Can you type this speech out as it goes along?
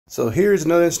So here's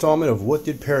another installment of What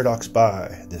Did Paradox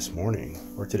Buy this morning,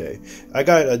 or today. I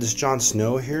got this Jon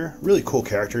Snow here. Really cool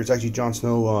character. It's actually Jon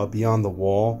Snow Beyond the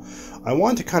Wall. I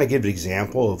wanted to kind of give an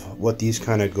example of what these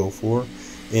kind of go for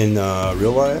in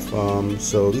real life.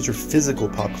 So these are physical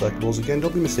pop collectibles. Again,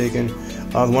 don't be mistaken.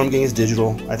 The one I'm getting is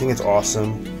digital. I think it's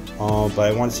awesome. But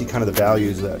I want to see kind of the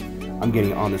values that I'm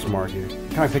getting on this market.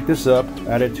 Kind of picked this up,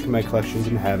 added to my collection,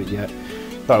 didn't have it yet.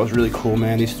 Thought it was really cool,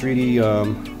 man. These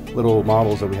 3D little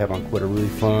models that we have on Quid are really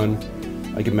fun.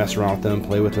 I can mess around with them,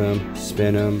 play with them,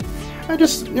 spin them. And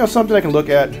just, something I can look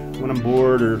at when I'm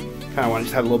bored or kind of want to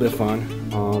just have a little bit of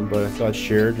fun. But I thought I'd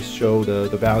share, just show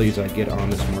the values I get on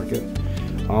this market.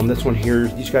 This one here,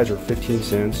 these guys are 15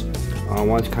 cents. I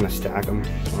wanted to kind of stack them.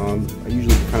 I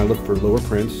usually kind of look for lower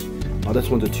prints. This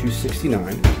one's a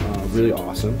 $2.69, really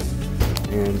awesome.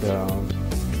 And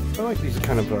I like these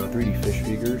kind of 3D fish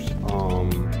figures.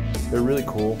 They're really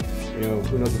cool.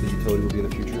 Who knows what the utility will be in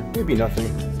the future. Maybe nothing.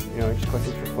 Just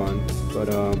collecting for fun.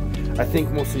 But I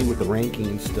think mostly with the ranking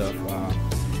and stuff,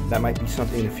 that might be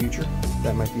something in the future.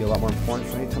 That might be a lot more important.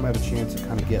 So anytime I have a chance to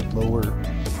kind of get lower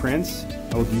prints,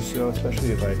 I will do so,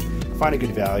 especially if I find a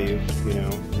good value.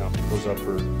 It goes up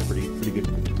for pretty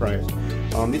good price.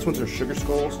 These ones are sugar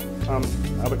skulls.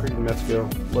 Albuquerque, New Mexico.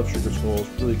 Love sugar skulls.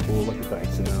 Really cool. Like the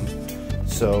dice in them.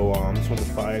 So this one's a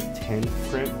 510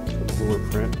 print. So it's a lower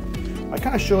print. I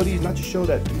kind of show these not to show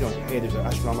that hey, there's an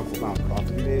astronomical amount of profit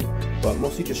to be made, but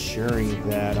mostly just sharing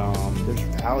that there's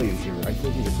value here. I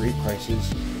think these are great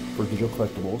prices for digital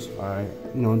collectibles. I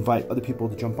invite other people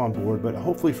to jump on board, but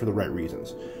hopefully for the right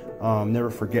reasons. Never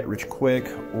forget rich quick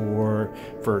or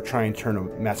for trying to turn a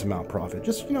massive amount of profit.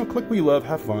 Just click what you love,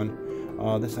 have fun.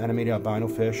 This animated albino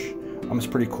fish, it's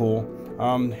pretty cool.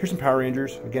 Here's some Power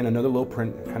Rangers. Again, another low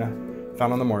print kind of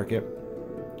found on the market.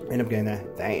 End up getting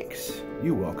that. Thanks.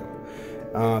 You're welcome.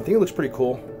 I think it looks pretty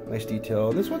cool. Nice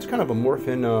detail. This one's kind of a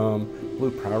Morphin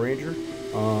blue Power Ranger.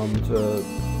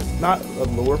 It's not a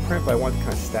lower print, but I want to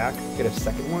kind of stack, get a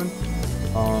second one.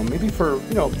 Maybe for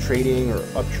trading or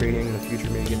up trading in the future.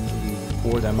 Maybe get the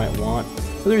board that I might want.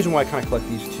 So the reason why I kind of collect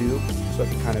these two, so I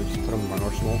can kind of just put them in my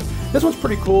arsenal. This one's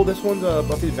pretty cool. This one's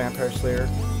Buffy the Vampire Slayer.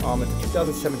 It's a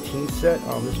 2017 set.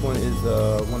 This one is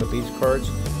one of the base cards,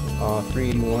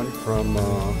 381 from.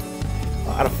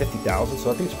 Out of 50,000, so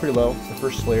I think it's pretty low. It's the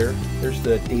first Slayer. There's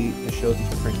the date that shows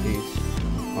these print dates.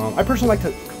 I personally like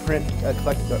to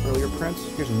collect the earlier prints.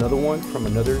 Here's another one from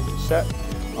another set,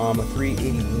 a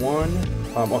 381,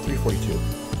 342.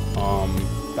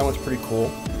 That one's pretty cool.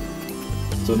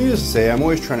 So needless to say, I'm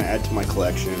always trying to add to my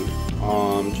collection.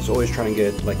 Just always trying to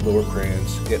get like lower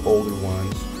prints, get older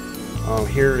ones.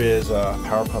 Here is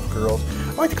Powerpuff Girls.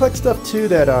 I like to collect stuff too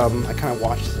that I kind of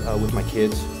watched with my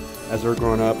kids as they're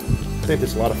growing up. I think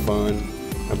it's a lot of fun.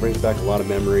 It brings back a lot of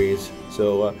memories.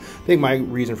 So I think my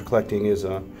reason for collecting is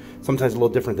sometimes a little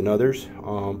different than others.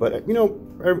 But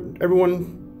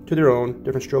everyone to their own,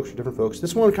 different strokes for different folks.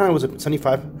 This one kind of was a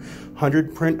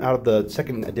 7500 print out of the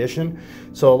second edition.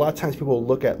 So a lot of times people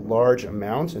look at large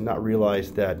amounts and not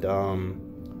realize that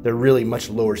they're really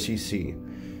much lower CC.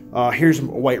 Here's a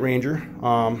White Ranger.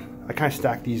 I kind of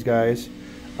stack these guys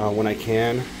when I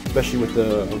can, especially with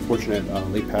the unfortunate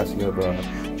late passing of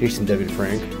Jason David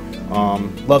Frank.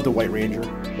 Love the White Ranger,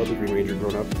 love the Green Ranger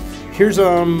growing up. Here's a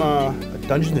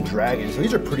Dungeons and Dragons. So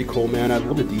these are pretty cool, man. I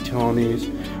love the detail on these.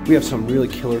 We have some really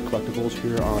killer collectibles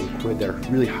here on Quid that are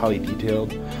really highly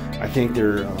detailed. I think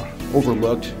they're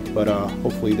overlooked, but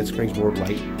hopefully this brings more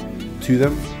light to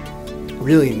them.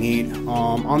 Really neat.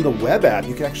 On the web app,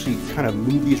 you can actually kind of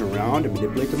move these around and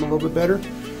manipulate them a little bit better.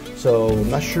 So I'm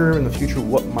not sure in the future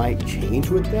what might change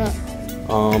with that,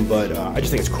 but I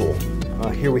just think it's cool.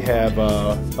 Here we have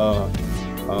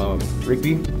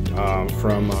Rigby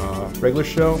from Regular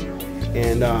Show,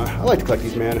 and I like to collect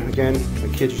these, man. Again,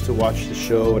 my kids used to watch the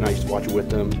show, and I used to watch it with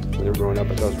them when they were growing up.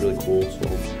 I thought it was really cool. So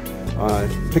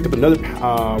picked up another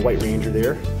White Ranger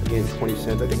there, again 20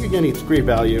 cents. I think again it's great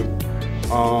value.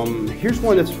 Here's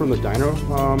one that's from the Dino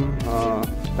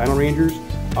Rangers.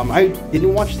 I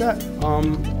didn't watch that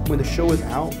when the show was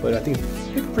out, but I think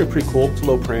it's pretty cool. It's a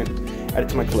low print. Add it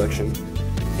to my collection.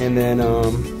 And then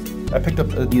I picked up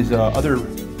these other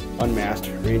unmasked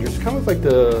Rangers, kind of like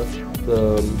the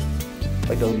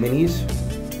minis.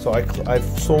 So I've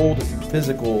sold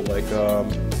physical like a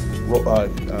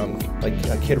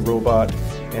Kid Robot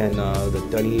and the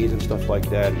Dunnies and stuff like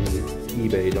that. And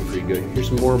eBay done pretty good. Here's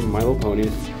some more My Little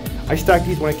Ponies. I stack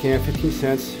these when I can, 15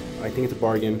 cents. I think it's a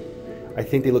bargain. I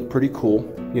think they look pretty cool,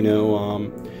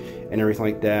 and everything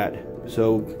like that.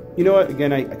 So, you know what?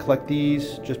 Again, I collect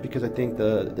these just because I think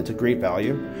it's a great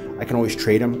value. I can always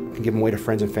trade them, can give them away to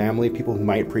friends and family, people who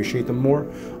might appreciate them more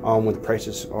when the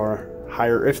prices are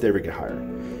higher, if they ever get higher.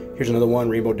 Here's another one,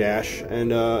 Rainbow Dash,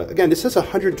 and again, this says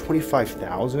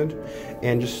 125,000,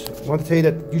 and just want to tell you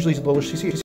that usually it's lower CC.